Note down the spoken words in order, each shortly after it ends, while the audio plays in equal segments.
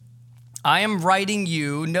I am writing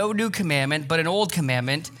you no new commandment, but an old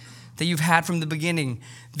commandment that you've had from the beginning.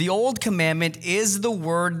 The old commandment is the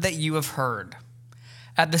word that you have heard.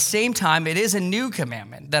 At the same time, it is a new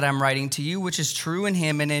commandment that I'm writing to you, which is true in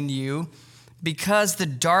him and in you, because the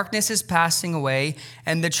darkness is passing away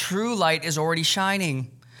and the true light is already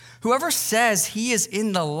shining. Whoever says he is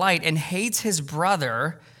in the light and hates his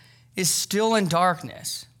brother is still in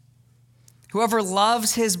darkness. Whoever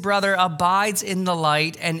loves his brother abides in the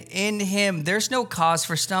light, and in him there's no cause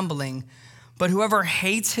for stumbling. But whoever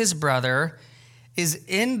hates his brother is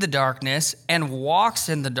in the darkness and walks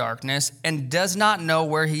in the darkness and does not know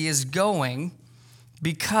where he is going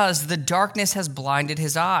because the darkness has blinded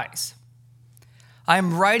his eyes. I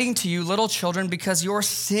am writing to you, little children, because your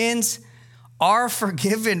sins are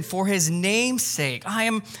forgiven for his name's sake. I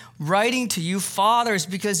am writing to you, fathers,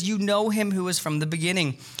 because you know him who is from the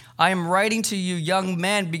beginning. I am writing to you, young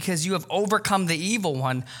men, because you have overcome the evil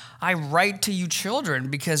one. I write to you, children,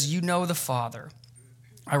 because you know the Father.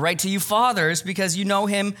 I write to you, fathers, because you know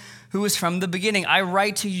him who is from the beginning. I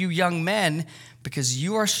write to you, young men, because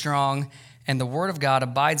you are strong, and the word of God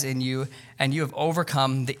abides in you, and you have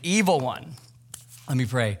overcome the evil one. Let me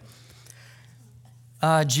pray.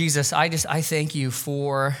 Jesus, I thank you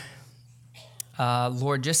for,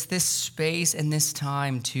 Lord, just this space and this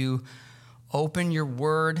time to open your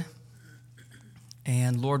word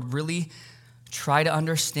and, Lord, really try to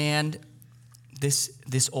understand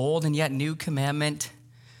this old and yet new commandment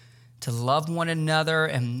to love one another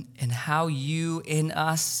and how you in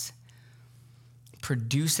us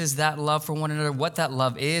produces that love for one another, what that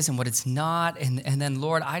love is and what it's not. And then,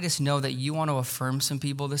 Lord, I just know that you want to affirm some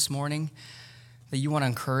people this morning, that you want to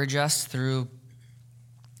encourage us through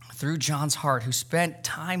John's heart, who spent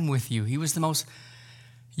time with you. You were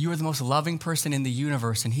the most loving person in the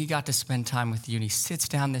universe, and he got to spend time with you, and he sits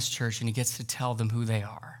down this church, and he gets to tell them who they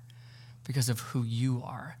are because of who you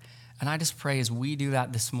are. And I just pray as we do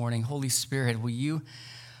that this morning, Holy Spirit, will you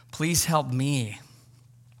please help me?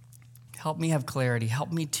 Help me have clarity.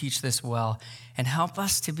 Help me teach this well, and help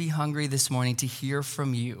us to be hungry this morning to hear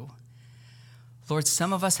from you. Lord,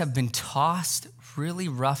 some of us have been tossed really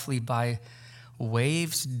roughly by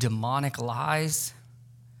waves, demonic lies,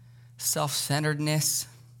 self-centeredness,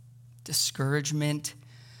 discouragement.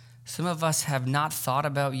 Some of us have not thought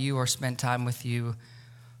about you or spent time with you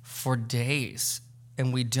for days,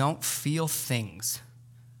 and we don't feel things.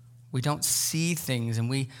 We don't see things, and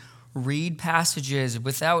we read passages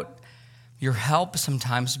without your help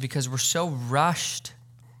sometimes because we're so rushed.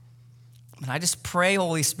 And I just pray,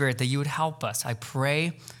 Holy Spirit, that you would help us. I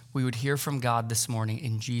pray we would hear from God this morning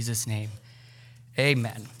in Jesus' name.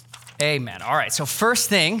 Amen. Amen. All right, so first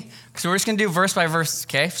thing, so we're just going to do verse by verse,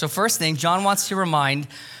 okay? So first thing, John wants to remind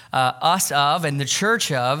us of, and the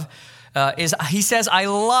church of, is he says, I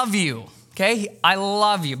love you, okay? I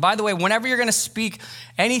love you. By the way, whenever you're going to speak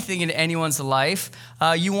anything into anyone's life,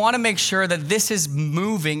 you want to make sure that this is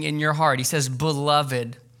moving in your heart. He says,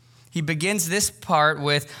 beloved. He begins this part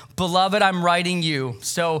with, beloved, I'm writing you.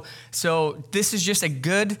 So this is just a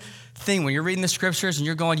good thing when you're reading the scriptures and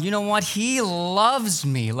you're going, you know what? He loves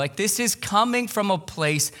me. Like this is coming from a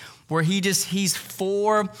place where he's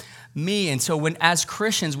for me. And so as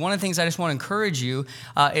Christians, one of the things I just want to encourage you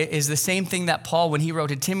is the same thing that Paul, when he wrote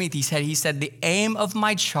to Timothy, he said, the aim of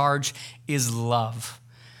my charge is love.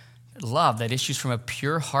 Love that issues from a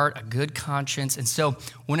pure heart, a good conscience. And so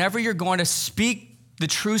whenever you're going to speak the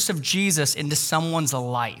truths of Jesus into someone's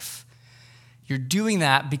life, you're doing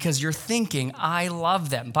that because you're thinking, I love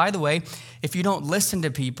them. By the way, if you don't listen to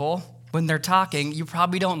people when they're talking, you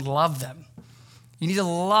probably don't love them. You need to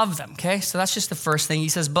love them, okay? So that's just the first thing. He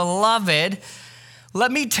says, beloved,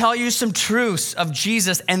 let me tell you some truths of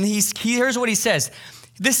Jesus. And here's what he says.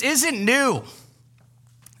 This isn't new.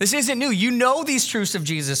 This isn't new. You know these truths of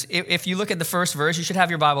Jesus. If you look at the first verse, you should have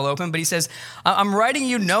your Bible open, but he says, I'm writing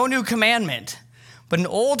you no new commandment, but an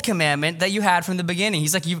old commandment that you had from the beginning.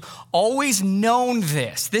 He's like, you've always known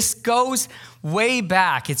this. This goes way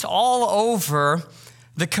back. It's all over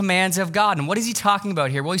the commands of God. And what is he talking about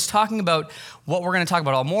here? Well, he's talking about what we're going to talk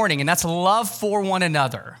about all morning, and that's love for one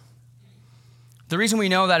another. The reason we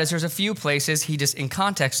know that is there's a few places he just in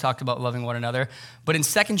context talked about loving one another. But in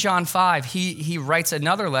 2 John 5, he writes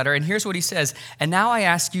another letter, and here's what he says. And now I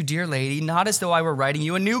ask you, dear lady, not as though I were writing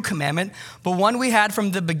you a new commandment, but one we had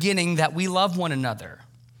from the beginning, that we love one another.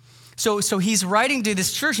 So he's writing to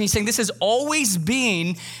this church, and he's saying this has always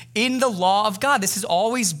been in the law of God. This has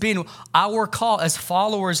always been our call as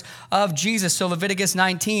followers of Jesus. So Leviticus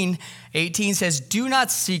 19:18 says, do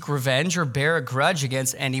not seek revenge or bear a grudge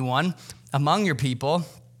against anyone among your people,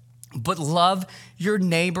 but love your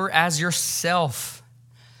neighbor as yourself.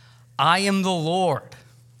 I am the Lord.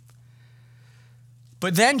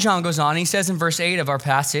 But then John goes on, he says in verse 8 of our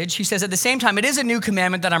passage, he says, at the same time, it is a new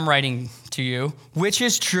commandment that I'm writing to you, which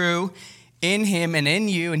is true in him and in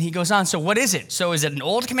you. And he goes on, so what is it? So is it an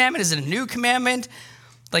old commandment? Is it a new commandment?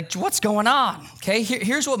 Like, what's going on? Okay,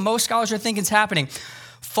 here's what most scholars are thinking is happening.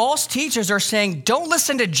 False teachers are saying, don't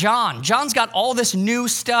listen to John. John's got all this new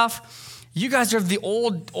stuff. You guys are the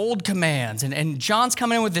old commands. And John's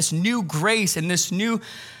coming in with this new grace and this new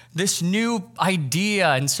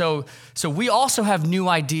idea. And so we also have new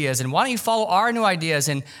ideas. And why don't you follow our new ideas?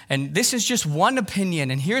 And this is just one opinion.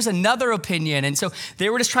 And here's another opinion. And so they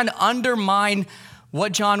were just trying to undermine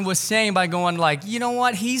what John was saying by going like, you know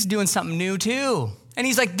what? He's doing something new too. And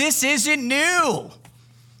he's like, this isn't new.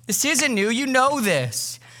 This isn't new. You know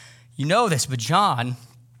this. You know this. But John,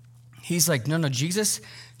 he's like, no, Jesus.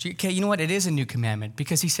 Okay, you know what? It is a new commandment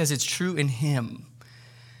because he says it's true in him.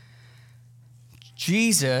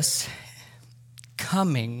 Jesus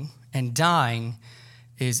coming and dying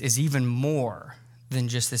is even more than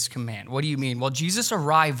just this command. What do you mean? Well, Jesus'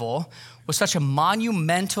 arrival was such a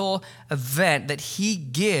monumental event that he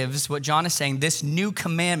gives what John is saying, this new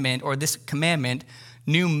commandment or this commandment,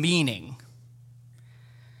 new meaning.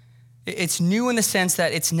 It's new in the sense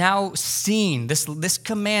that it's now seen. This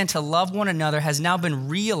command to love one another has now been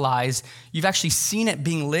realized. You've actually seen it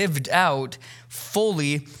being lived out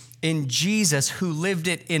fully in Jesus, who lived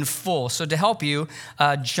it in full. So to help you,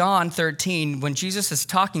 John 13, when Jesus is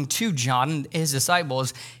talking to John and his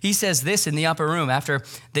disciples, he says this in the upper room after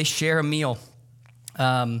they share a meal.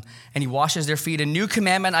 And he washes their feet. A new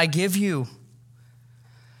commandment I give you,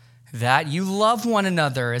 that you love one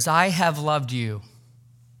another as I have loved you.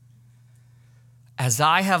 As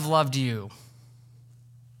I have loved you.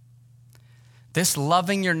 This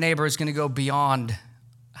loving your neighbor is going to go beyond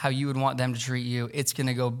how you would want them to treat you. It's going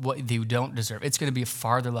to go what you don't deserve. It's going to be a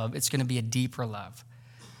farther love. It's going to be a deeper love.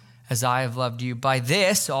 As I have loved you. By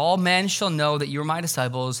this, all men shall know that you are my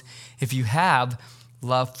disciples if you have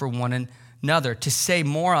love for one another. To say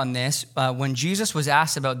more on this, when Jesus was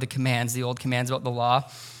asked about the commands, the old commands about the law,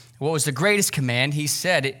 what was the greatest command? He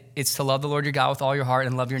said it's to love the Lord your God with all your heart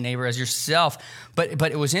and love your neighbor as yourself. But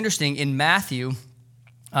it was interesting in Matthew,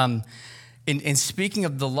 in speaking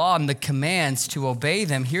of the law and the commands to obey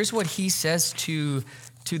them, here's what he says to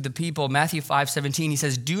the people. Matthew 5:17, he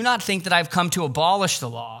says, do not think that I've come to abolish the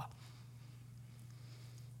law.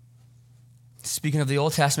 Speaking of the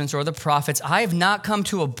Old Testament or the prophets, I have not come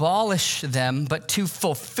to abolish them, but to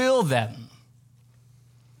fulfill them.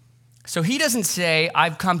 So he doesn't say,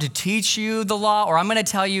 I've come to teach you the law, or I'm going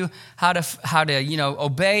to tell you how to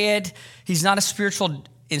obey it. He's not a spiritual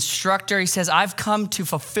instructor. He says, I've come to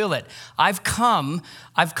fulfill it. I've come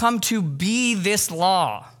to be this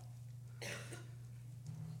law.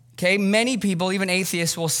 Okay, many people, even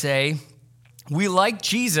atheists, will say, we like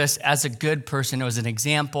Jesus as a good person, as an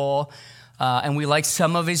example, and we like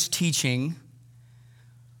some of his teaching.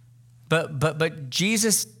 But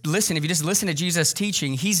Jesus, listen, if you just listen to Jesus'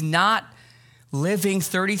 teaching, he's not living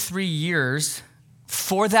 33 years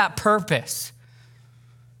for that purpose.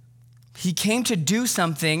 He came to do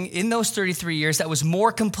something in those 33 years that was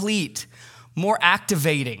more complete, more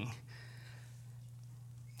activating.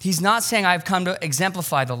 He's not saying, I've come to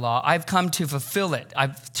exemplify the law. I've come to fulfill it.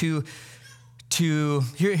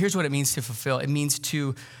 Here's what it means to fulfill. It means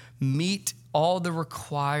to meet all the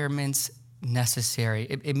requirements necessary.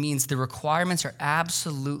 It means the requirements are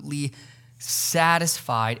absolutely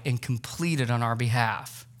satisfied and completed on our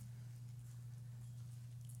behalf.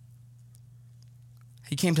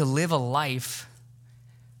 He came to live a life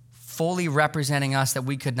fully representing us that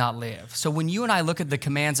we could not live. So when you and I look at the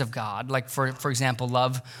commands of God, like for example,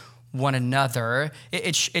 love one another,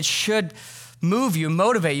 it should move you,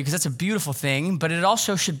 motivate you, because that's a beautiful thing, but it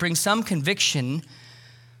also should bring some conviction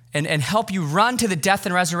and help you run to the death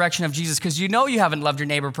and resurrection of Jesus, because you know you haven't loved your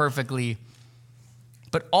neighbor perfectly.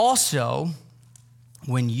 But also,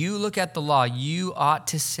 when you look at the law, you ought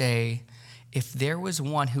to say, if there was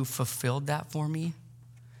one who fulfilled that for me,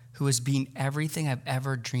 who has been everything I've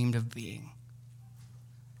ever dreamed of being,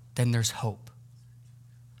 then there's hope.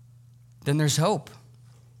 Then there's hope.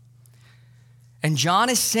 And John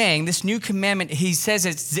is saying this new commandment, he says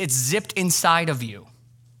it's zipped inside of you.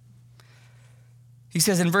 He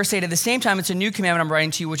says in verse 8, at the same time, it's a new commandment I'm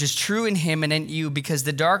writing to you, which is true in him and in you, because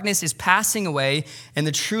the darkness is passing away and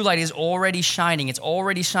the true light is already shining. It's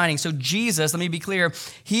already shining. So Jesus, let me be clear,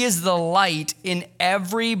 he is the light in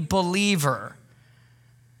every believer.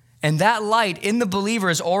 And that light in the believer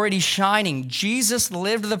is already shining. Jesus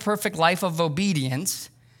lived the perfect life of obedience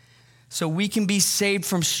so we can be saved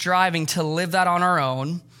from striving to live that on our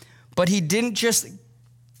own. But he didn't just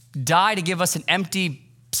die to give us an empty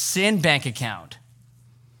sin bank account.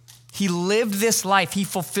 He lived this life. He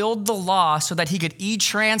fulfilled the law so that he could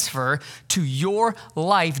e-transfer to your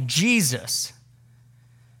life Jesus.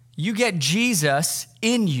 You get Jesus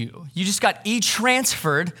in you. You just got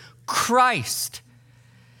e-transferred Christ.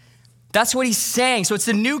 That's what he's saying. So it's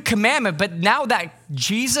the new commandment, but now that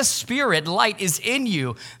Jesus' spirit, light, is in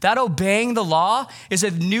you, that obeying the law is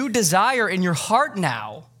a new desire in your heart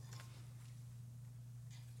now.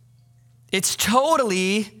 It's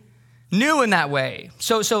totally new in that way.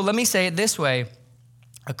 So let me say it this way.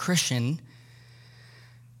 A Christian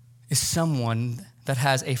is someone that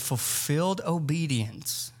has a fulfilled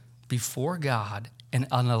obedience before God and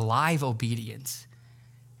an alive obedience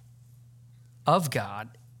of God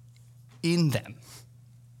in them.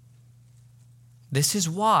 This is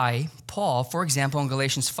why Paul, for example, in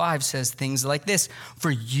Galatians 5 says things like this: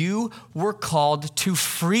 for you were called to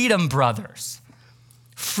freedom, brothers.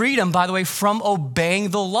 Freedom, by the way, from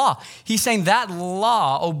obeying the law. He's saying that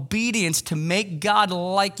law, obedience to make God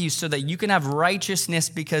like you so that you can have righteousness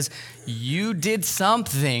because you did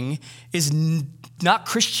something, is not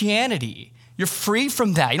Christianity. You're free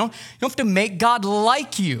from that. You don't have to make God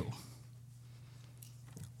like you.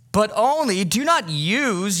 But only do not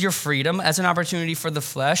use your freedom as an opportunity for the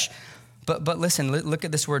flesh. But listen, look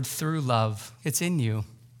at this word, through love. It's in you.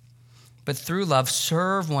 But through love,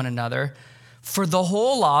 serve one another. For the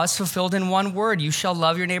whole law is fulfilled in one word: you shall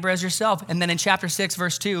love your neighbor as yourself. And then in chapter 6,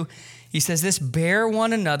 verse 2, he says this: bear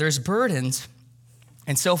one another's burdens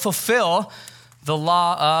and so fulfill the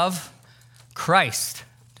law of Christ.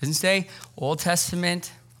 Doesn't say Old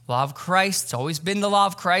Testament, law of Christ. It's always been the law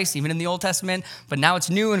of Christ, even in the Old Testament, but now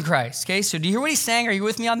it's new in Christ. Okay, so do you hear what he's saying? Are you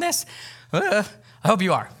with me on this? I hope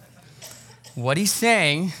you are. What he's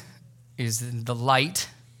saying is the light,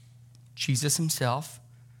 Jesus himself,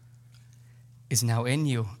 is now in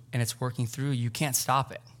you, and it's working through you. You can't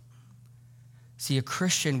stop it. See, a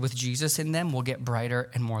Christian with Jesus in them will get brighter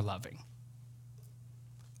and more loving.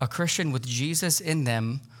 A Christian with Jesus in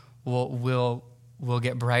them will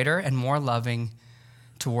get brighter and more loving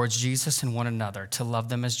towards Jesus and one another, to love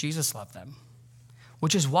them as Jesus loved them.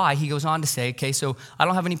 Which is why he goes on to say, okay, so I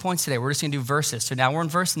don't have any points today. We're just going to do verses. So now we're in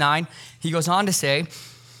verse 9. He goes on to say,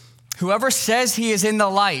 whoever says he is in the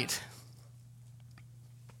light,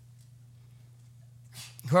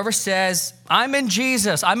 whoever says, I'm in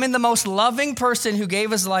Jesus, I'm in the most loving person who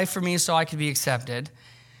gave his life for me so I could be accepted.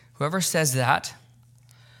 Whoever says that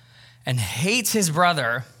and hates his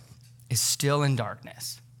brother is still in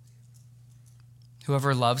darkness.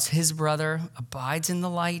 Whoever loves his brother abides in the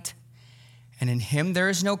light, and in him there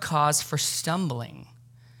is no cause for stumbling.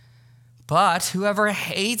 But whoever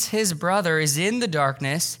hates his brother is in the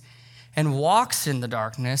darkness and walks in the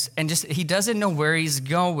darkness, and he doesn't know where he's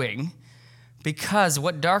going, because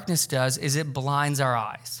what darkness does is it blinds our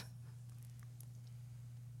eyes.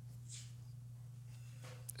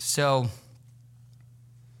 So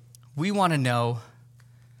we want to know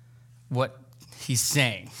what he's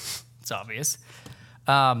saying. It's obvious.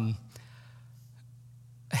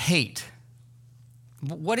 Hate.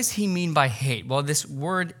 What does he mean by hate? Well, this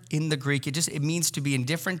word in the Greek, it means to be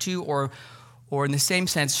indifferent to, or in the same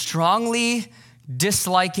sense, strongly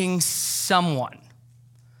disliking someone.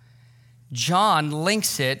 John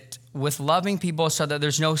links it with loving people so that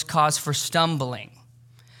there's no cause for stumbling.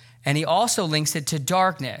 And he also links it to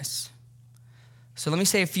darkness. So let me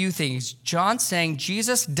say a few things. John's saying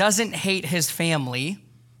Jesus doesn't hate his family.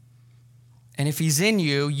 And if he's in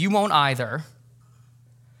you, you won't either.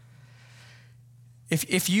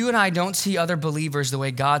 If you and I don't see other believers the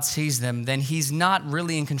way God sees them, then he's not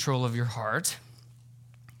really in control of your heart.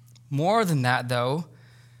 More than that, though,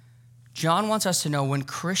 John wants us to know when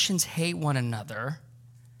Christians hate one another,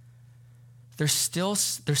 there's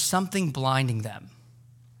something blinding them.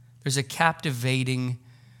 There's a captivating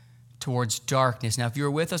towards darkness. Now, if you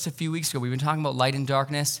were with us a few weeks ago, we've been talking about light and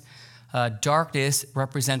darkness. Darkness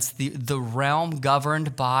represents the realm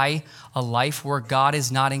governed by a life where God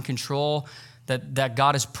is not in control, that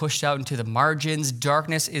God is pushed out into the margins.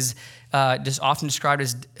 Darkness is just often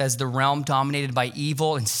described as the realm dominated by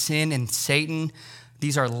evil and sin and Satan.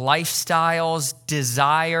 These are lifestyles,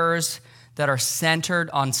 desires that are centered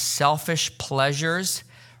on selfish pleasures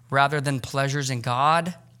rather than pleasures in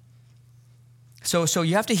God. So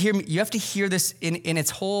you have to hear this in its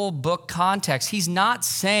whole book context. He's not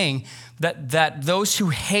saying that those who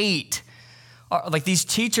hate, like these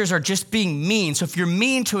teachers, are just being mean. So if you're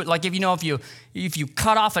mean to it, like if you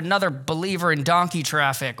cut off another believer in donkey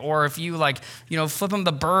traffic, or if you flip them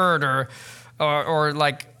the bird, or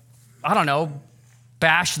like, I don't know,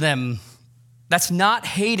 bash them, that's not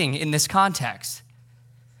hating in this context.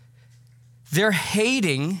 They're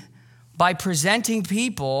hating by presenting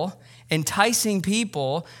people, enticing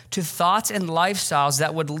people to thoughts and lifestyles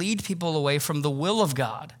that would lead people away from the will of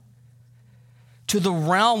God, to the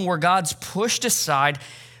realm where God's pushed aside.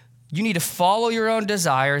 You need to follow your own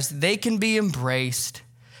desires. They can be embraced.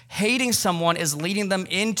 Hating someone is leading them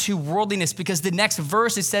into worldliness, because the next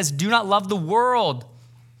verse, it says, do not love the world.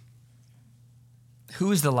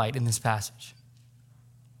 Who is the light in this passage?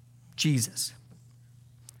 Jesus.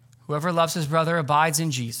 Whoever loves his brother abides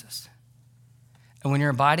in Jesus. And when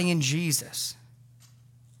you're abiding in Jesus,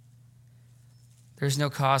 there's no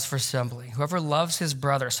cause for stumbling. Whoever loves his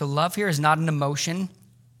brother. So love here is not an emotion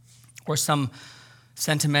or some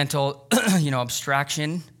sentimental,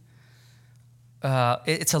 abstraction.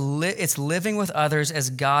 It's living with others as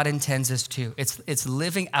God intends us to. It's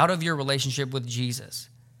living out of your relationship with Jesus.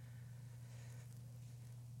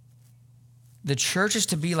 The church is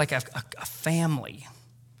to be like a family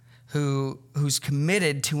who's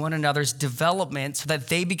committed to one another's development so that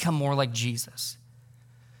they become more like Jesus.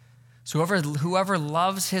 So whoever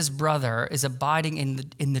loves his brother is abiding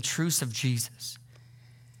in the truths of Jesus.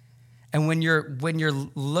 And when you're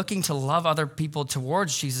looking to love other people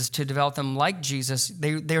towards Jesus, to develop them like Jesus,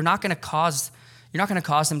 you're not going to cause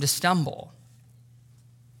them to stumble.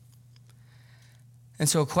 And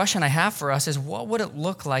so a question I have for us is, what would it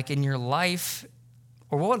look like in your life,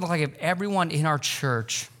 or what would it look like if everyone in our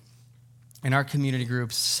church, in our community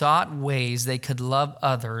groups, sought ways they could love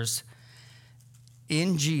others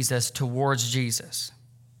in Jesus towards Jesus?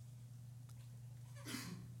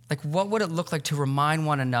 Like, what would it look like to remind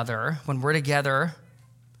one another when we're together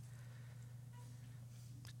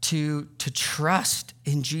to trust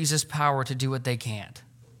in Jesus' power to do what they can't?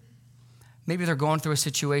 Maybe they're going through a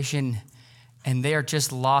situation and they are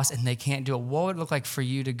just lost and they can't do it. What would it look like for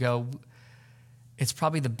you to go, it's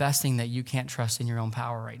probably the best thing that you can't trust in your own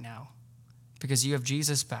power right now, because you have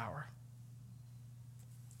Jesus' power.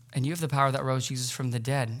 And you have the power that rose Jesus from the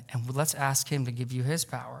dead. And let's ask him to give you his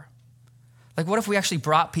power. Like, what if we actually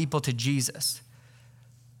brought people to Jesus?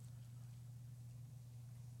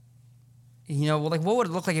 What would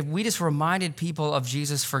it look like if we just reminded people of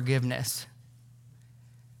Jesus' forgiveness?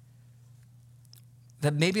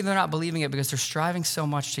 That maybe they're not believing it because they're striving so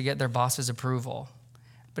much to get their boss's approval.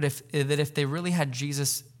 But if they really had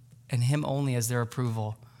Jesus and him only as their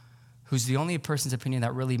approval, who's the only person's opinion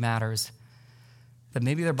that really matters, that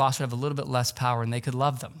maybe their boss would have a little bit less power and they could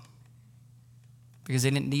love them, because they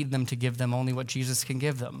didn't need them to give them only what Jesus can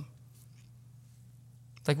give them.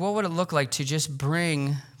 Like, what would it look like to just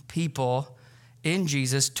bring people in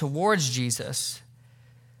Jesus towards Jesus?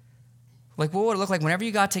 Like, what would it look like whenever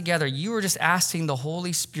you got together, you were just asking the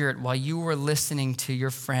Holy Spirit while you were listening to your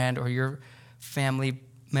friend or your family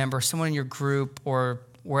member, someone in your group or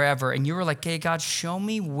wherever, and you were like, hey, God, show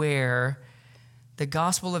me where the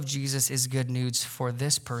gospel of Jesus is good news for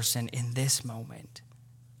this person in this moment.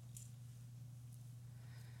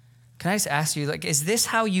 Can I just ask you, is this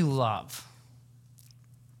how you love?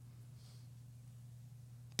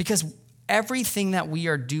 Because everything that we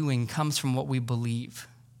are doing comes from what we believe.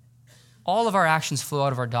 All of our actions flow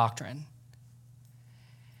out of our doctrine.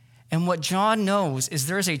 And what John knows is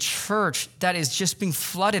there is a church that is just being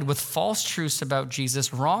flooded with false truths about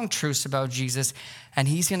Jesus, wrong truths about Jesus, and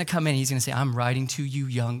he's going to come in, he's going to say, I'm writing to you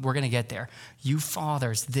young. We're going to get there. You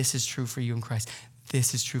fathers, this is true for you in Christ.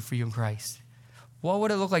 This is true for you in Christ. What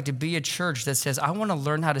would it look like to be a church that says, I want to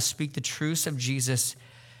learn how to speak the truths of Jesus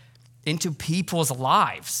into people's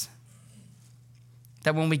lives?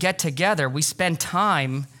 That when we get together, we spend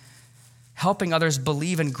time helping others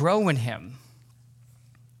believe and grow in him.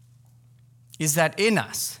 Is that in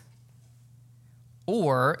us?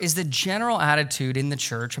 Or is the general attitude in the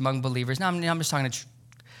church among believers, now I'm just talking to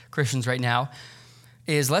Christians right now,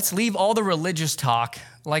 is let's leave all the religious talk,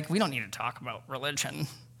 like we don't need to talk about religion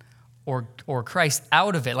or Christ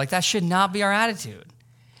out of it. Like, that should not be our attitude.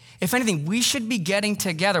 If anything, we should be getting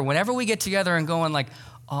together. Whenever we get together and going like,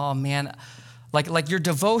 oh man, like your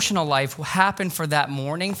devotional life will happen for that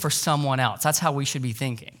morning for someone else. That's how we should be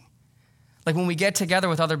thinking. Like, when we get together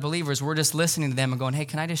with other believers, we're just listening to them and going, hey,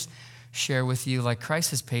 can I just share with you, like, Christ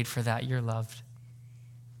has paid for that. You're loved.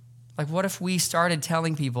 Like, what if we started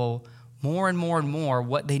telling people more and more and more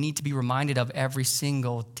what they need to be reminded of every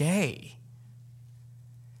single day?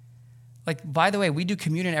 Like, by the way, we do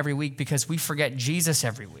communion every week because we forget Jesus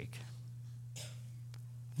every week.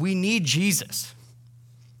 We need Jesus.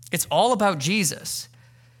 It's all about Jesus.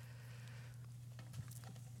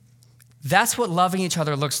 That's what loving each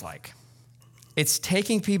other looks like. It's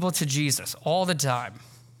taking people to Jesus all the time,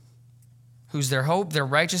 who's their hope, their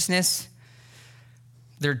righteousness,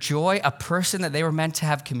 their joy, a person that they were meant to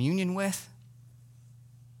have communion with.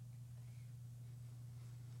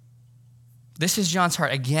 This is John's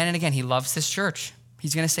heart again and again. He loves this church.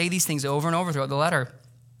 He's going to say these things over and over throughout the letter.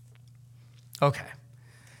 Okay.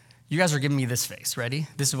 You guys are giving me this face. Ready?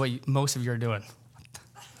 This is what most of you are doing.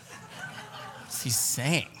 What's he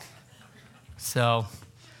saying? So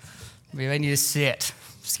maybe I need to sit.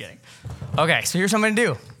 Just kidding. Okay, so here's what I'm going to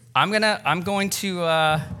do. I'm going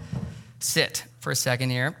to sit for a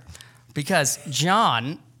second here because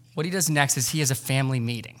John, what he does next is he has a family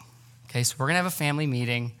meeting. Okay, so we're going to have a family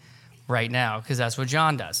meeting right now because that's what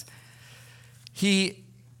John does. He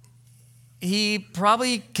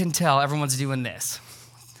probably can tell everyone's doing this.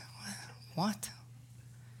 What?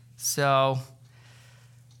 So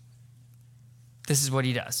this is what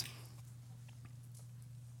he does.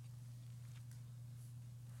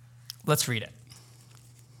 Let's read it.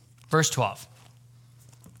 Verse 12.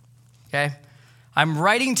 Okay? I'm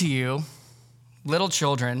writing to you, little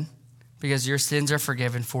children, because your sins are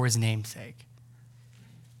forgiven for his name's sake.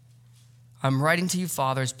 I'm writing to you,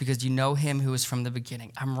 fathers, because you know him who is from the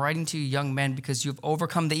beginning. I'm writing to you, young men, because you have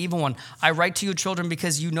overcome the evil one. I write to you, children,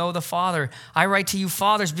 because you know the Father. I write to you,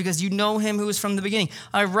 fathers, because you know him who is from the beginning.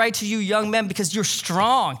 I write to you, young men, because you're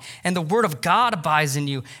strong, and the word of God abides in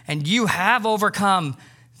you, and you have overcome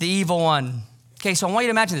the evil one. Okay, so I want you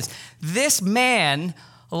to imagine this. This man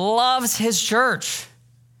loves his church.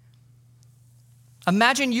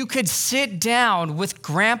 Imagine you could sit down with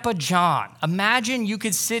Grandpa John. Imagine you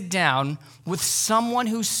could sit down with someone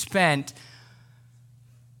who spent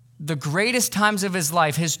the greatest times of his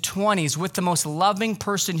life, his 20s, with the most loving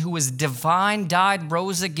person who was divine, died,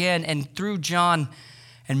 rose again, and through John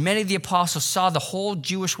and many of the apostles saw the whole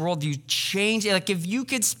Jewish worldview change. Like if you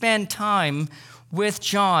could spend time with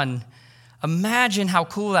John, imagine how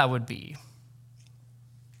cool that would be.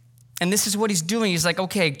 And this is what he's doing. He's like,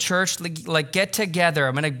 okay, church, like get together.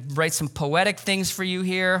 I'm going to write some poetic things for you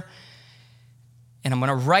here. And I'm going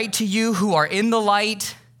to write to you who are in the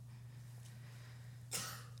light.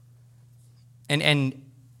 And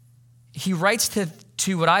he writes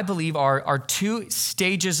to what I believe are two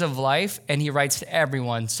stages of life, and he writes to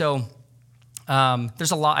everyone. So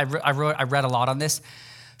there's a lot. I read a lot on this.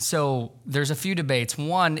 So there's a few debates.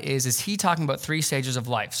 One is he talking about three stages of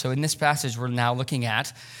life? So in this passage we're now looking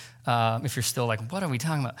at, if you're still like, what are we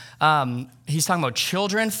talking about? He's talking about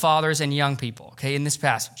children, fathers, and young people, okay, in this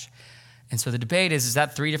passage. And so the debate is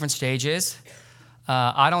that three different stages?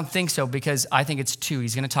 I don't think so, because I think it's two.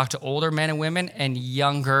 He's going to talk to older men and women and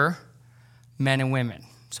younger men and women.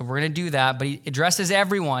 So we're going to do that, but he addresses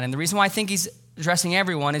everyone. And the reason why I think he's addressing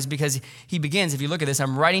everyone is because he begins, if you look at this,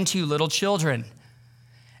 I'm writing to you, little children.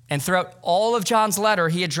 And throughout all of John's letter,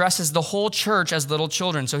 he addresses the whole church as little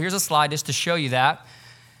children. So here's a slide just to show you that.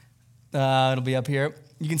 It'll be up here.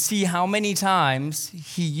 You can see how many times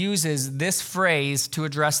he uses this phrase to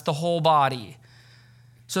address the whole body.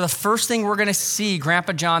 So the first thing we're going to see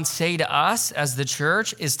Grandpa John say to us as the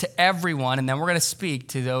church is to everyone, and then we're going to speak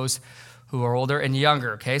to those who are older and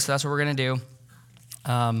younger, okay? So that's what we're going to do.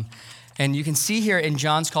 And you can see here in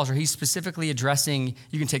John's culture, he's specifically addressing,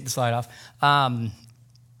 you can take the slide off,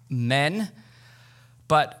 men,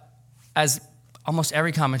 but as almost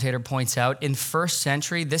every commentator points out, in first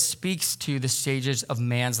century, this speaks to the stages of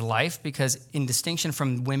man's life because in distinction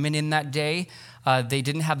from women in that day, they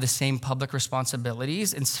didn't have the same public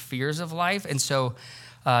responsibilities and spheres of life. And so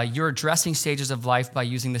you're addressing stages of life by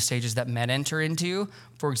using the stages that men enter into.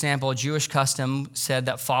 For example, a Jewish custom said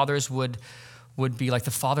that fathers would be like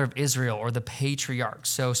the father of Israel or the patriarch.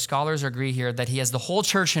 So scholars agree here that he has the whole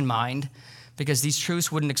church in mind, because these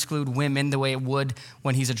truths wouldn't exclude women the way it would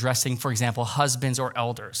when he's addressing, for example, husbands or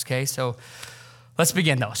elders, okay? So let's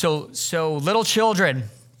begin, though. So little children.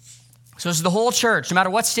 So this is the whole church, no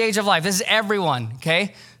matter what stage of life. This is everyone,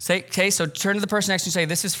 okay? So turn to the person next to you and say,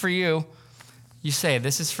 this is for you. You say,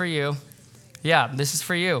 this is for you. Yeah, this is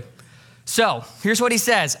for you. So here's what he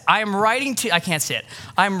says. I'm writing to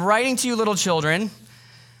you, little children,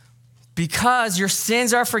 because your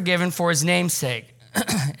sins are forgiven for his name's sake.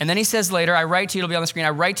 And then he says later, I write to you, it'll be on the screen,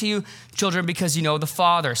 I write to you, children, because you know the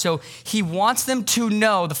Father. So he wants them to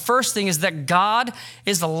know, the first thing is that God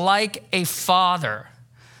is like a father,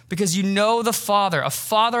 because you know the Father, a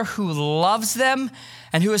father who loves them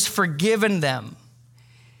and who has forgiven them.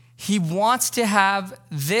 He wants to have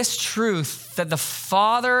this truth that the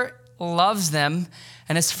Father loves them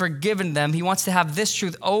and has forgiven them. He wants to have this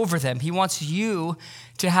truth over them. He wants you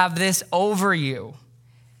to have this over you.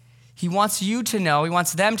 He wants you to know, he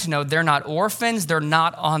wants them to know they're not orphans, they're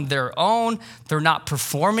not on their own, they're not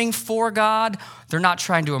performing for God, they're not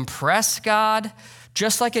trying to impress God.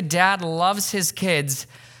 Just like a dad loves his kids,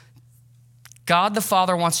 God the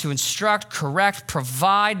Father wants to instruct, correct,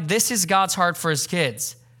 provide. This is God's heart for his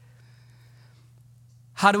kids.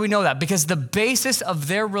 How do we know that? Because the basis of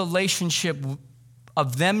their relationship,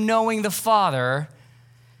 of them knowing the Father,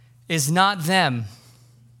 is not them.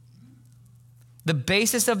 The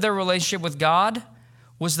basis of their relationship with God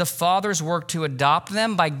was the Father's work to adopt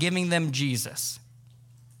them by giving them Jesus,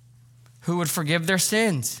 who would forgive their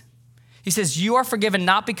sins. He says, you are forgiven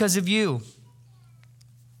not because of you.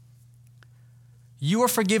 You are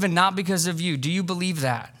forgiven not because of you. Do you believe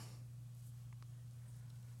that?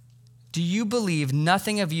 Do you believe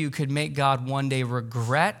nothing of you could make God one day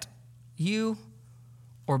regret you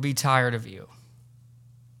or be tired of you?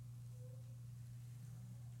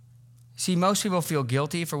 See, most people feel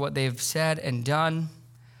guilty for what they've said and done,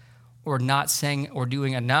 or not saying or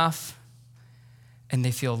doing enough, and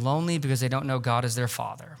they feel lonely because they don't know God as their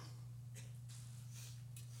Father.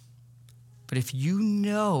 But if you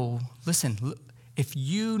know, listen, if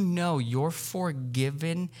you know you're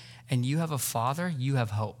forgiven and you have a Father, you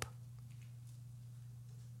have hope.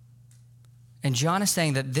 And John is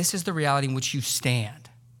saying that this is the reality in which you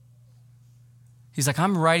stand. He's like,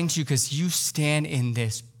 I'm writing to you because you stand in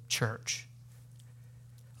this church.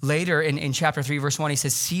 Later in chapter 3, verse 1, he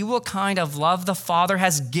says, see what kind of love the Father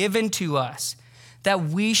has given to us, that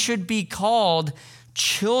we should be called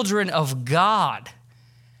children of God.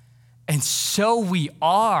 And so we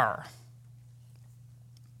are.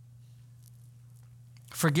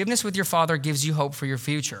 Forgiveness with your Father gives you hope for your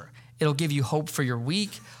future. It'll give you hope for your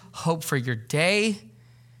week, hope for your day.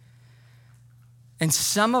 And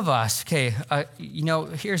some of us, I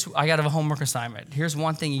got a homework assignment. Here's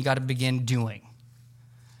one thing you got to begin doing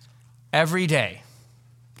every day,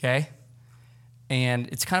 okay? And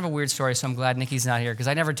it's kind of a weird story, so I'm glad Nikki's not here because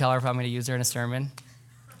I never tell her if I'm going to use her in a sermon.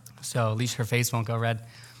 So at least her face won't go red.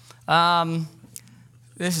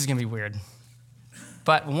 This is going to be weird.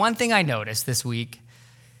 But one thing I noticed this week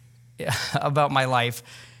about my life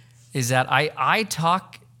is that I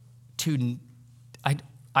talk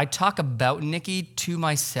about Nikki to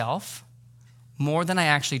myself more than I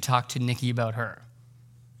actually talk to Nikki about her.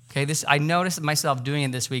 Okay, I noticed myself doing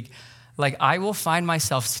it this week. Like I will find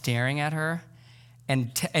myself staring at her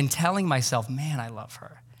and telling myself, man, I love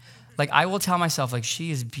her. Like I will tell myself, like, she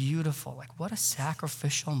is beautiful. Like what a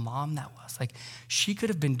sacrificial mom that was. Like she could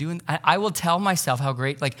have been doing, I will tell myself how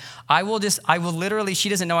great, like I will literally, she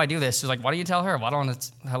doesn't know I do this. She's like, why do you tell her? Well, I don't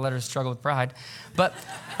want to let her struggle with pride. But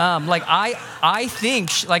I think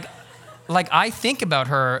I think about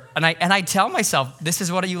her and I tell myself, this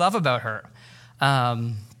is what you love about her.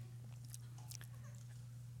 And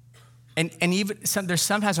even there's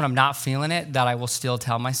sometimes when I'm not feeling it that I will still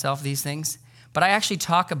tell myself these things. But I actually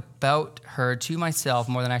talk about her to myself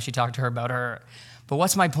more than I actually talk to her about her. But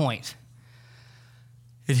what's my point?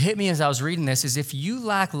 It hit me as I was reading this is if you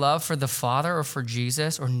lack love for the Father or for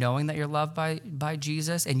Jesus or knowing that you're loved by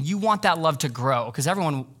Jesus and you want that love to grow, because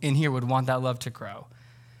everyone in here would want that love to grow,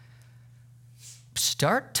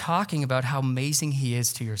 start talking about how amazing he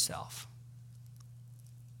is to yourself.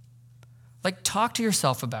 Like talk to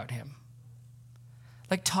yourself about him.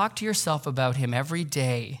 Like talk to yourself about him every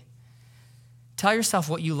day. Tell yourself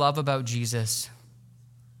what you love about Jesus.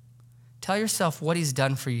 Tell yourself what he's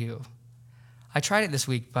done for you. I tried it this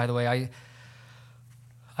week, by the way.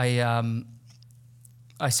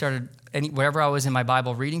 I started, wherever I was in my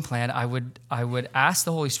Bible reading plan, I would ask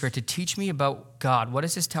the Holy Spirit to teach me about God. What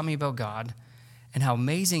does this tell me about God and how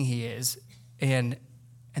amazing he is? And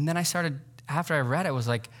then I started, after I read it, I was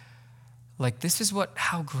like this is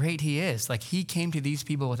how great he is. Like he came to these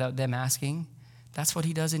people without them asking. That's what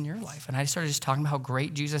he does in your life. And I started just talking about how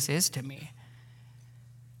great Jesus is to me.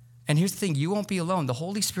 And here's the thing, you won't be alone. The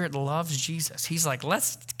Holy Spirit loves Jesus. He's like,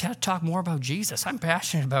 let's kind of talk more about Jesus. I'm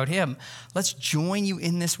passionate about him. Let's join you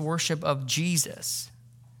in this worship of Jesus.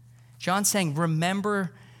 John's saying,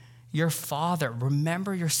 remember your Father.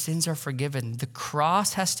 Remember your sins are forgiven. The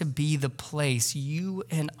cross has to be the place you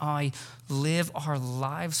and I live our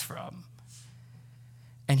lives from.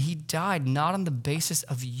 And he died not on the basis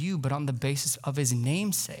of you, but on the basis of his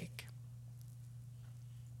namesake.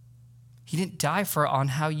 He didn't die on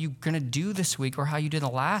how you're going to do this week or how you did the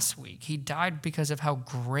last week. He died because of how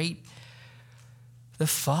great the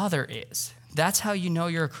Father is. That's how you know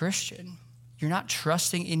you're a Christian. You're not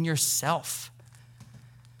trusting in yourself.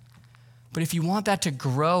 But if you want that to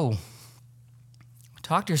grow,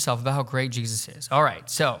 talk to yourself about how great Jesus is. All right,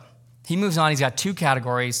 so he moves on. He's got two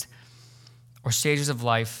categories or stages of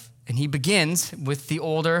life, and he begins with the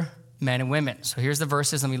older men and women. So here's the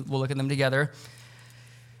verses, we'll look at them together.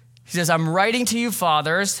 He says, I'm writing to you,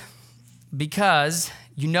 fathers, because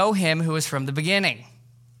you know him who is from the beginning.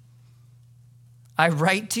 I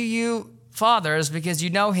write to you, fathers, because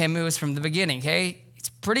you know him who is from the beginning, okay? It's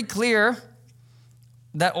pretty clear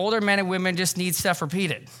that older men and women just need stuff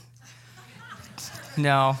repeated?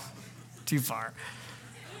 No, too far.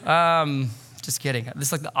 Just kidding. This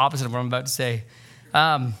is like the opposite of what I'm about to say.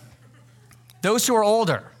 Those who are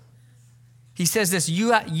older, he says this,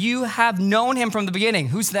 you have known him from the beginning.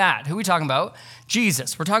 Who's that? Who are we talking about?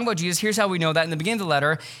 Jesus. We're talking about Jesus. Here's how we know that. In the beginning of the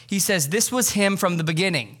letter, he says, this was him from the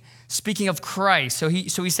beginning. Speaking of Christ. So he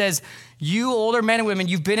says, you older men and women,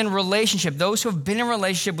 you've been in relationship. Those who have been in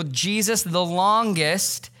relationship with Jesus the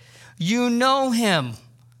longest, you know him.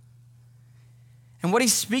 And what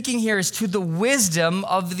he's speaking here is to the wisdom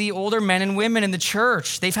of the older men and women in the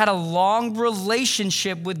church. They've had a long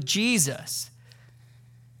relationship with Jesus.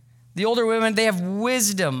 The older women, they have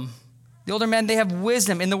wisdom. The older men, they have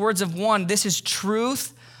wisdom. In the words of one, this is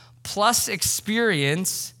truth plus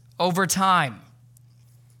experience over time.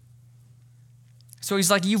 So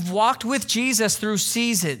he's like, you've walked with Jesus through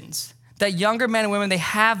seasons that younger men and women, they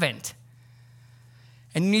haven't.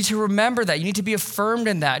 And you need to remember that. You need to be affirmed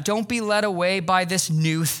in that. Don't be led away by this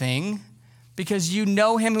new thing because you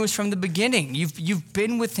know him who was from the beginning. You've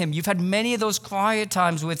been with him. You've had many of those quiet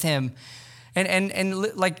times with him.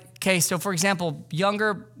 And like, okay, so for example,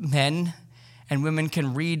 younger men and women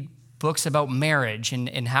can read books about marriage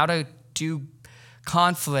and how to do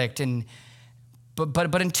conflict.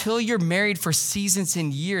 But until you're married for seasons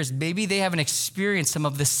and years, maybe they haven't experienced some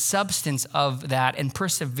of the substance of that and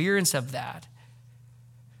perseverance of that.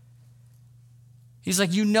 He's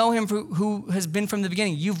like, you know him who has been from the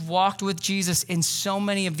beginning. You've walked with Jesus in so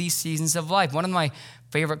many of these seasons of life. One of my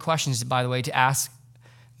favorite questions, by the way, to ask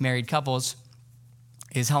married couples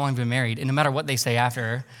is how long have you been married? And no matter what they say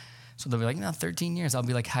after, so they'll be like, no, 13 years. I'll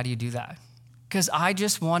be like, how do you do that? Because I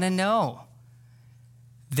just want to know.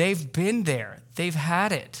 They've been there. They've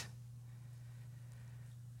had it.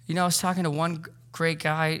 You know, I was talking to one great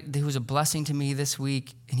guy who was a blessing to me this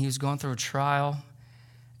week, and he was going through a trial.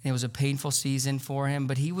 It was a painful season for him,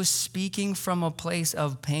 but he was speaking from a place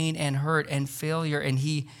of pain and hurt and failure, and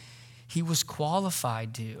he was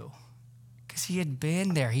qualified to because he had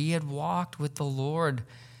been there. He had walked with the Lord,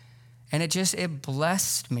 and it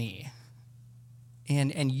blessed me.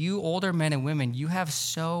 And you older men and women, you have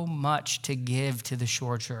so much to give to the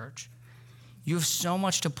Shore Church. You have so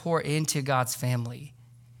much to pour into God's family.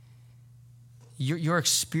 Your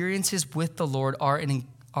experiences with the Lord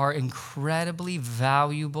are incredibly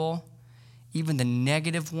valuable, even the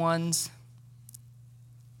negative ones.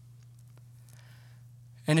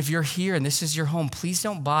 And if you're here and this is your home, please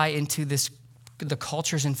don't buy into the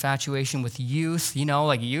culture's infatuation with youth. You know,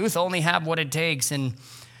 like youth only have what it takes, and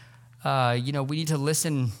we need to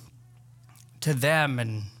listen to them.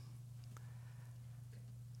 And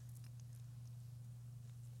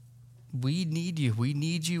we need you. We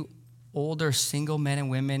need you, older single men and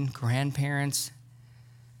women, grandparents.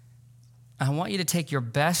 I want you to take your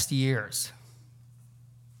best years,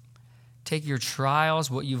 take your trials,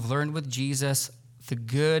 what you've learned with Jesus, the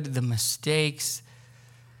good, the mistakes,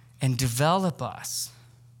 and develop us.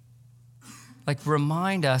 Like,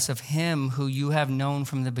 remind us of him who you have known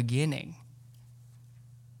from the beginning.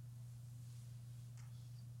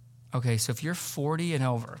 Okay, so if you're 40 and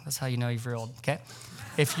over, that's how you know you're old, okay?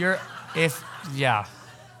 This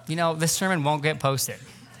sermon won't get posted.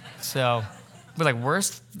 So we're like,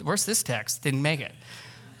 where's this text? Didn't make it.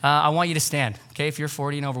 I want you to stand, okay? If you're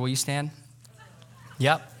 40 and over, will you stand?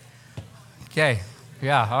 Yep. Okay.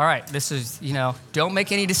 Yeah, all right. This is, don't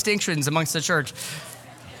make any distinctions amongst the church.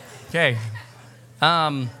 Okay.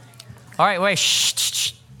 All right, wait.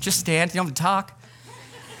 Shh. Just stand. You don't have to talk.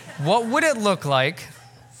 What would it look like?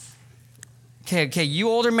 Okay, you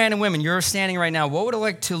older men and women, you're standing right now. What would it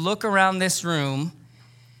like to look around this room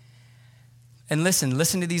and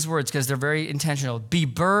listen to these words because they're very intentional. Be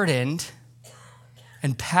burdened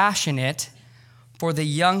and passionate for the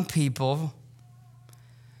young people.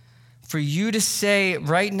 For you to say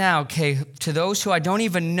right now, okay, to those who I don't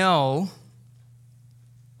even know,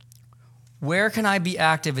 where can I be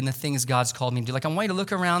active in the things God's called me to do? Like, I want you to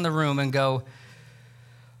look around the room and go,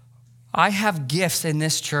 I have gifts in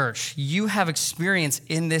this church. You have experience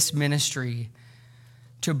in this ministry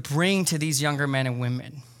to bring to these younger men and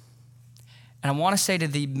women. And I want to say to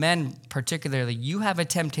the men particularly, you have a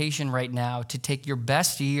temptation right now to take your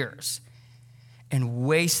best years and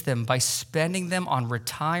waste them by spending them on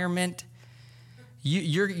retirement.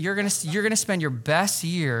 You're gonna spend your best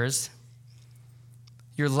years,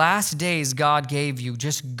 your last days God gave you,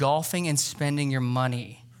 just golfing and spending your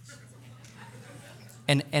money.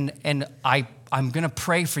 And I'm gonna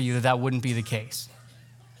pray for you that wouldn't be the case.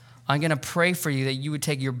 I'm going to pray for you that you would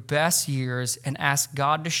take your best years and ask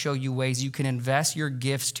God to show you ways you can invest your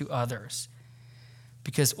gifts to others.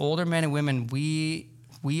 Because older men and women, we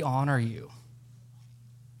We honor you.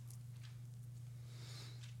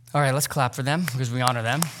 All right, let's clap for them because we honor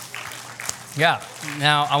them. Yeah.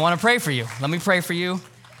 Now, I want to pray for you. Let me pray for you,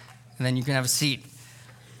 and then you can have a seat.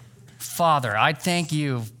 Father, I thank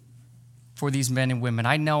you for these men and women.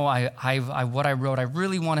 I know what I wrote, I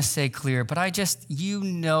really want to say clear, but you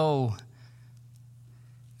know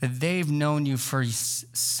that they've known you for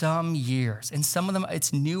some years. And some of them,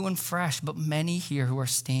 it's new and fresh, but many here who are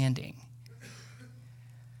standing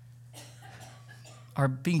are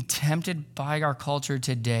being tempted by our culture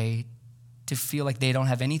today to feel like they don't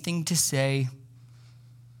have anything to say,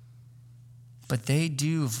 but they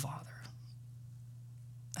do, Father.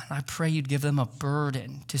 And I pray you'd give them a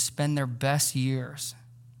burden to spend their best years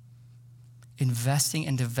investing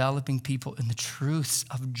and developing people in the truths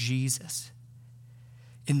of Jesus,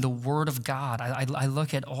 in the Word of God. I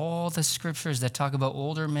look at all the scriptures that talk about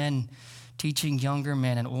older men teaching younger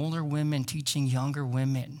men and older women teaching younger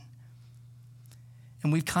women.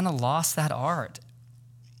 And we've kind of lost that art.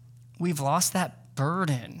 We've lost that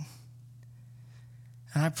burden.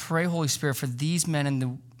 And I pray, Holy Spirit, for these men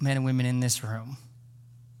and women in this room,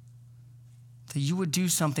 that you would do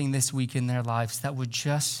something this week in their lives that would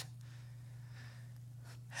just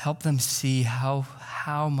help them see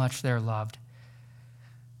how much they're loved.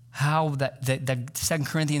 How that 2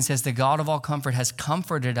 Corinthians says the God of all comfort has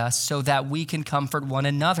comforted us so that we can comfort one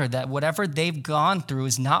another, that whatever they've gone through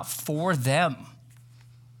is not for them.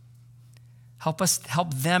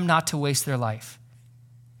 Help them not to waste their life.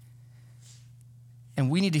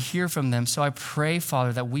 And we need to hear from them. So I pray,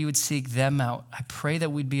 Father, that we would seek them out. I pray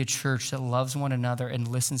that we'd be a church that loves one another and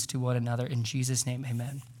listens to one another. In Jesus' name,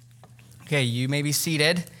 amen. Okay, you may be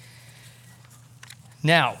seated.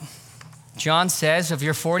 Now, John says if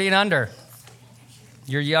you're 40 and under,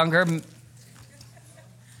 you're younger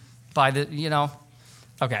by okay,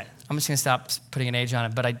 I'm just going to stop putting an age on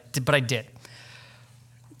it, but I did.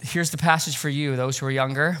 Here's the passage for you, those who are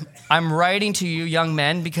younger. I'm writing to you, young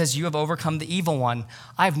men, because you have overcome the evil one.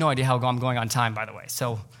 I have no idea how I'm going on time, by the way,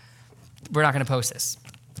 so we're not going to post this.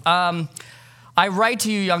 I write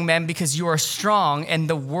to you, young men, because you are strong and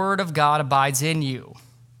the word of God abides in you.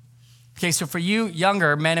 Okay, so for you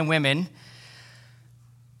younger men and women,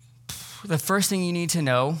 the first thing you need to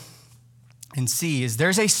know and see is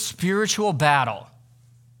there's a spiritual battle.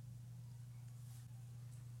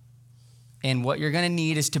 And what you're going to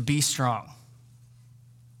need is to be strong.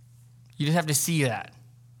 You just have to see that.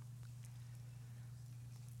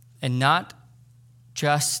 And not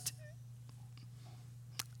just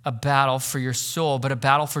a battle for your soul, but a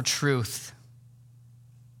battle for truth.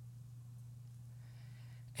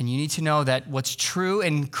 And you need to know that what's true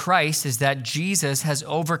in Christ is that Jesus has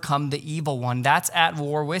overcome the evil one. That's at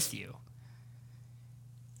war with you.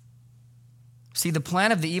 See, the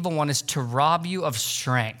plan of the evil one is to rob you of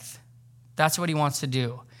strength. That's what he wants to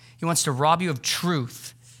do. He wants to rob you of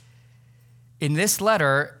truth. In this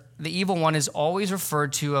letter, the evil one is always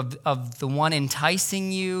referred to of the one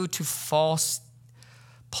enticing you to false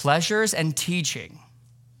pleasures and teaching.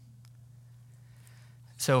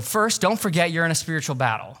 So first, don't forget you're in a spiritual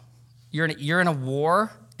battle. You're in a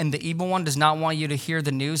war, and the evil one does not want you to hear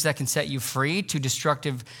the news that can set you free to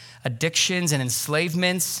destructive addictions and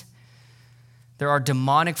enslavements. There are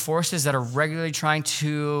demonic forces that are regularly trying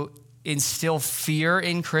to instill fear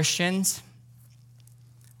in Christians.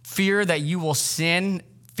 Fear that you will sin,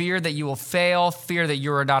 fear that you will fail, fear that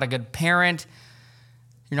you're not a good parent,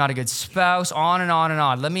 you're not a good spouse, on and on and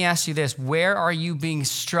on. Let me ask you this. Where are you being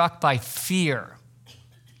struck by fear?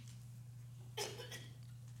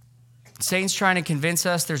 Satan's trying to convince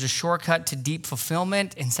us there's a shortcut to deep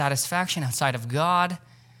fulfillment and satisfaction outside of God.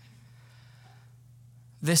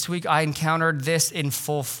 This week, I encountered this in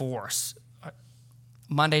full force.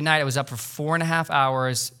 Monday night, I was up for 4.5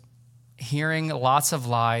 hours, hearing lots of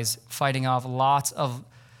lies, fighting off lots of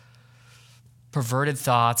perverted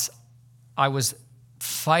thoughts. I was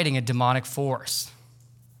fighting a demonic force.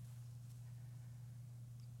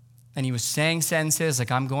 And he was saying sentences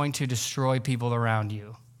like, I'm going to destroy people around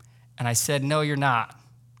you. And I said, no, you're not.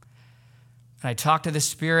 And I talked to the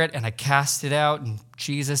spirit and I cast it out in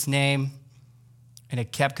Jesus' name, and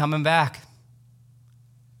it kept coming back.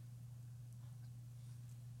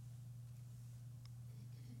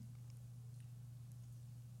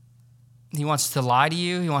 He wants to lie to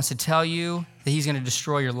you. He wants to tell you that he's going to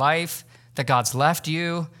destroy your life, that God's left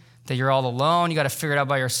you, that you're all alone. You got to figure it out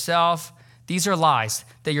by yourself. These are lies,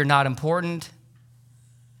 that you're not important.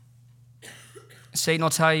 Satan will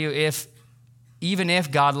tell you even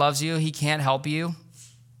if God loves you, he can't help you.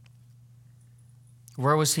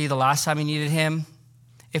 Where was he the last time you needed him?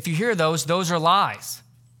 If you hear those are lies.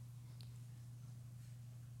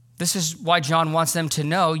 This is why John wants them to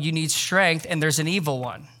know you need strength and there's an evil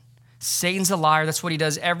one. Satan's a liar. That's what he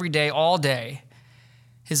does every day, all day.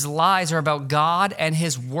 His lies are about God and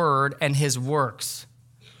his word and his works.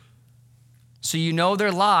 So you know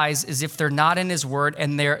they're lies is if they're not in his word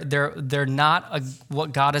and they're not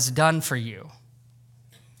what God has done for you.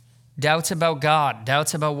 Doubts about God,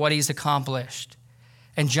 doubts about what he's accomplished.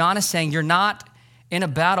 And John is saying you're not in a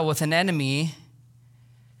battle with an enemy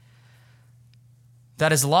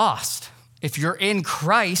that is lost. If you're in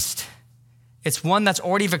Christ, it's one that's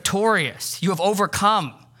already victorious. You have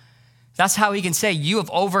overcome. That's how he can say you have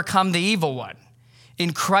overcome the evil one.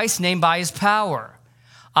 In Christ's name by his power.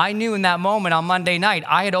 I knew in that moment on Monday night,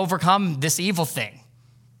 I had overcome this evil thing.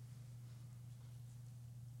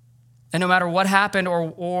 And no matter what happened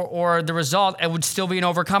or the result, I would still be an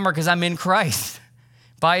overcomer because I'm in Christ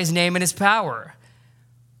by his name and his power.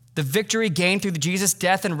 The victory gained through Jesus'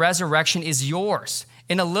 death and resurrection is yours.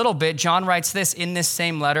 In a little bit, John writes this in this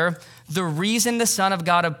same letter. The reason the Son of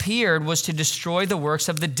God appeared was to destroy the works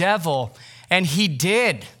of the devil. And he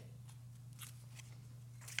did.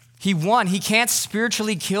 He won. He can't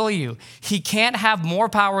spiritually kill you. He can't have more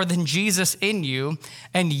power than Jesus in you.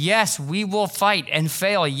 And yes, we will fight and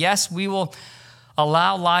fail. Yes, we will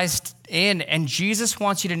allow lies in. And Jesus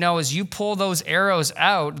wants you to know as you pull those arrows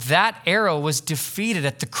out, that arrow was defeated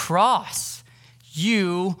at the cross.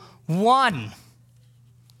 You won.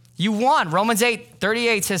 You won. Romans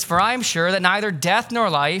 8:38 says, for I am sure that neither death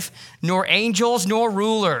nor life, nor angels nor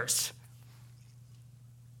rulers,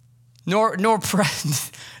 nor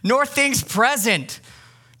things present,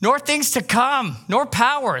 nor things to come, nor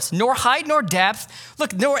powers, nor height, nor depth,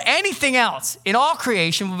 nor anything else in all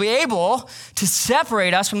creation will be able to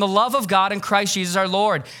separate us from the love of God in Christ Jesus our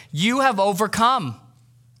Lord. You have overcome.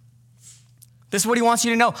 This is what he wants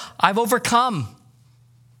you to know. I've overcome.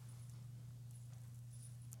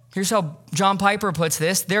 Here's how John Piper puts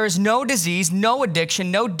this. There is no disease, no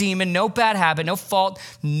addiction, no demon, no bad habit, no fault,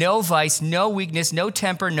 no vice, no weakness, no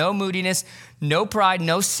temper, no moodiness, no pride,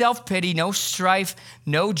 no self-pity, no strife,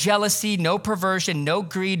 no jealousy, no perversion, no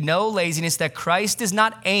greed, no laziness that Christ does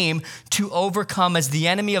not aim to overcome as the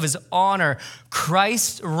enemy of his honor.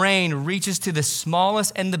 Christ's reign reaches to the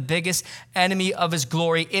smallest and the biggest enemy of his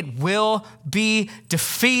glory. It will be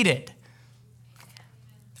defeated.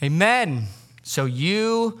 Amen. So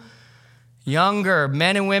you younger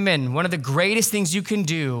men and women, one of the greatest things you can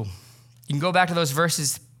do, you can go back to those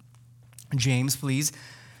verses, James, please.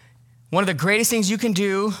 One of the greatest things you can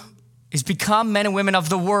do is become men and women of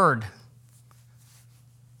the word.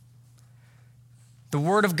 The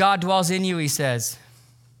word of God dwells in you, he says.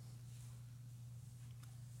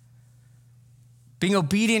 Being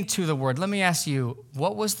obedient to the word. Let me ask you,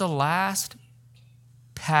 what was the last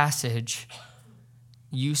passage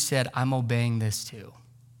you said, I'm obeying this to?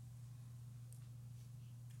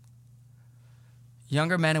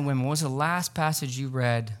 Younger men and women, what was the last passage you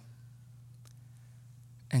read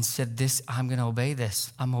and said, I'm going to obey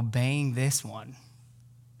this. I'm obeying this one.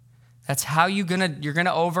 That's how you're going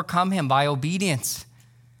to overcome him, by obedience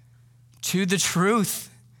to the truth.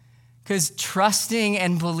 Because trusting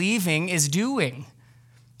and believing is doing.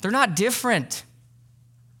 They're not different.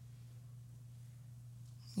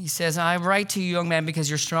 He says, I write to you, young man, because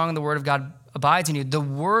you're strong and the word of God abides in you. The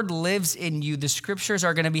word lives in you. The scriptures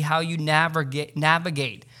are going to be how you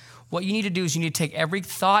navigate. What you need to do is you need to take every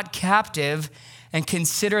thought captive and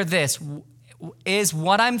consider this. Is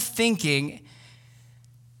what I'm thinking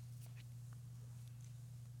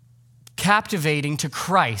captivating to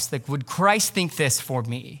Christ? Like, would Christ think this for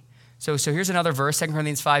me? So here's another verse, 2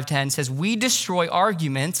 Corinthians 5:10 says, we destroy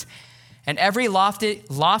arguments and every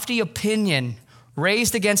lofty opinion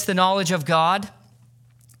raised against the knowledge of God,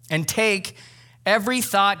 and take every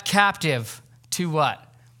thought captive to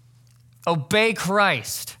what? Obey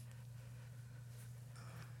Christ.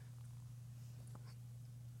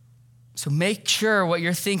 So make sure what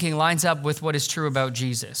you're thinking lines up with what is true about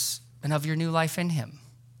Jesus and of your new life in him.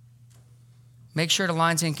 Make sure it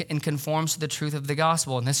aligns and conforms to the truth of the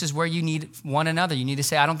gospel. And this is where you need one another. You need to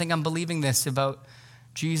say, I don't think I'm believing this about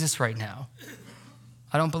Jesus right now.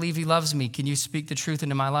 I don't believe he loves me. Can you speak the truth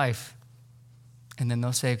into my life? And then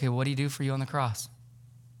they'll say, okay, what did he do for you on the cross?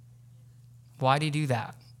 Why did he do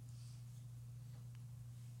that?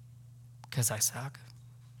 Because I suck.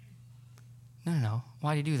 No.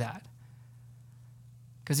 Why did he do that?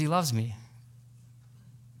 Because he loves me.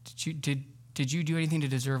 Did you do anything to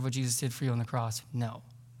deserve what Jesus did for you on the cross? No.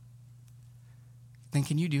 Then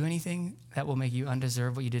can you do anything that will make you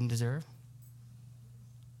undeserve what you didn't deserve?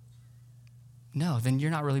 No, then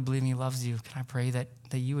you're not really believing he loves you. Can I pray that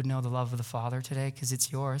you would know the love of the Father today? Because it's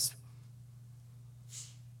yours.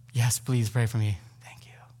 Yes, please pray for me. Thank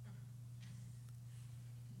you.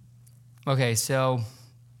 Okay, so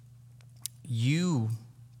here's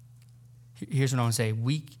what I want to say.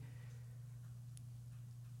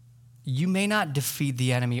 You may not defeat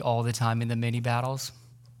the enemy all the time in the mini battles,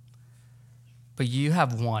 but you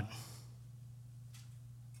have won.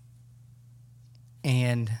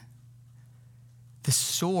 And the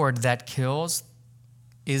sword that kills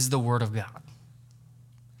is the word of God.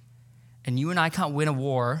 And you and I can't win a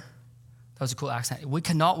war. That was a cool accent. We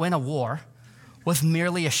cannot win a war with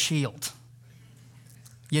merely a shield.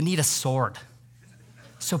 You need a sword.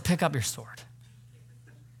 So pick up your sword.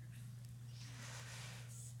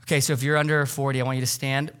 Okay, so if you're under 40, I want you to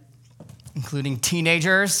stand, including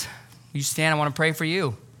teenagers. You stand, I want to pray for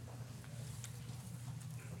you.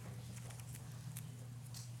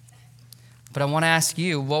 But I want to ask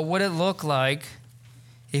you, what would it look like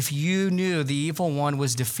if you knew the evil one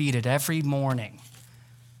was defeated every morning?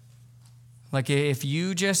 Like if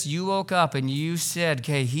you woke up and you said,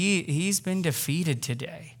 okay, he's been defeated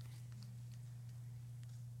today.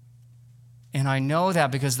 And I know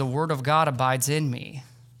that because the word of God abides in me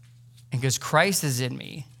and because Christ is in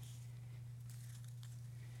me.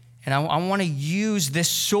 And I want to use this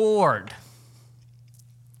sword.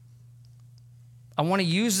 I want to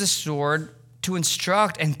use this sword to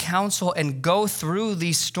instruct and counsel and go through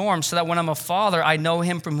these storms so that when I'm a father, I know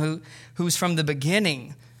him from who's from the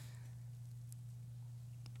beginning.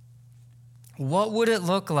 What would it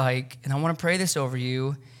look like, and I want to pray this over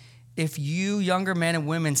you, if you younger men and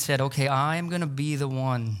women said, okay, I'm going to be the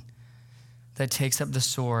one that takes up the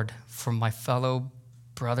sword for my fellow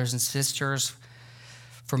brothers and sisters,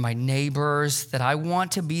 for my neighbors, that I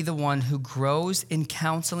want to be the one who grows in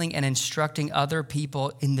counseling and instructing other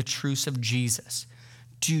people in the truths of Jesus.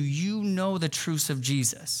 Do you know the truths of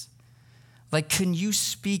Jesus? Like, can you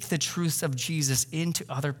speak the truths of Jesus into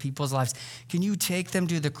other people's lives? Can you take them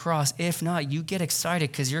to the cross? If not, you get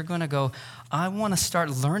excited because you're going to go, I want to start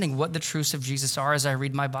learning what the truths of Jesus are as I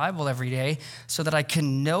read my Bible every day so that I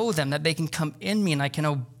can know them, that they can come in me and I can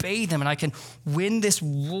obey them and I can win this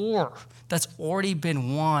war that's already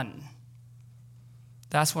been won.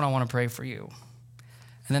 That's what I want to pray for you.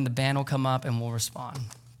 And then the band will come up and we'll respond.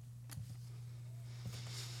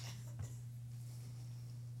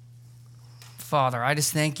 Father, I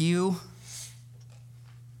just thank you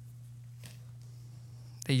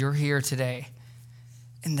that you're here today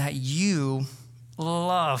and that you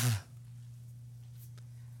love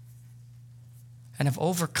and have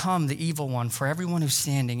overcome the evil one for everyone who's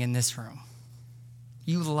standing in this room.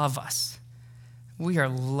 You love us. We are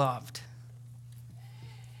loved.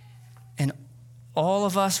 And all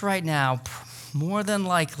of us right now, more than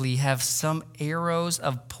likely, have some arrows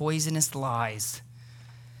of poisonous lies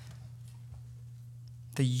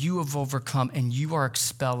that you have overcome and you are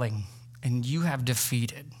expelling and you have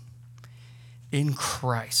defeated in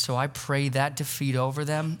Christ. So I pray that defeat over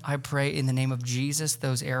them. I pray in the name of Jesus,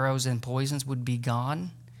 those arrows and poisons would be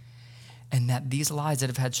gone and that these lies that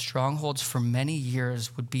have had strongholds for many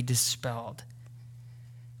years would be dispelled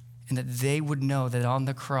and that they would know that on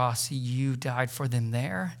the cross you died for them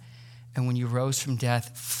there and when you rose from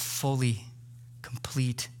death, fully,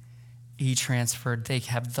 complete, transferred. They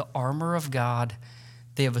have the armor of God.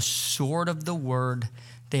 They have a sword of the word.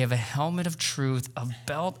 They have a helmet of truth, a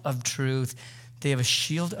belt of truth. They have a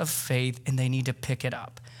shield of faith, and they need to pick it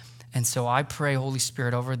up. And so I pray, Holy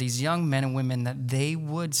Spirit, over these young men and women that they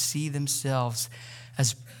would see themselves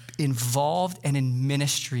as involved and in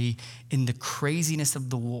ministry in the craziness of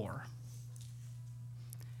the war.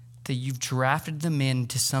 That you've drafted them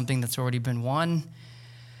into something that's already been won.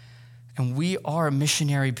 And we are a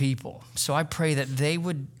missionary people. So I pray that they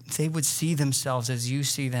would see themselves as you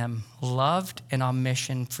see them, loved and on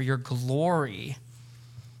mission for your glory.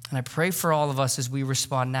 And I pray for all of us as we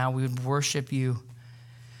respond now, we would worship you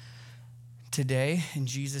today. In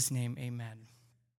Jesus' name, amen.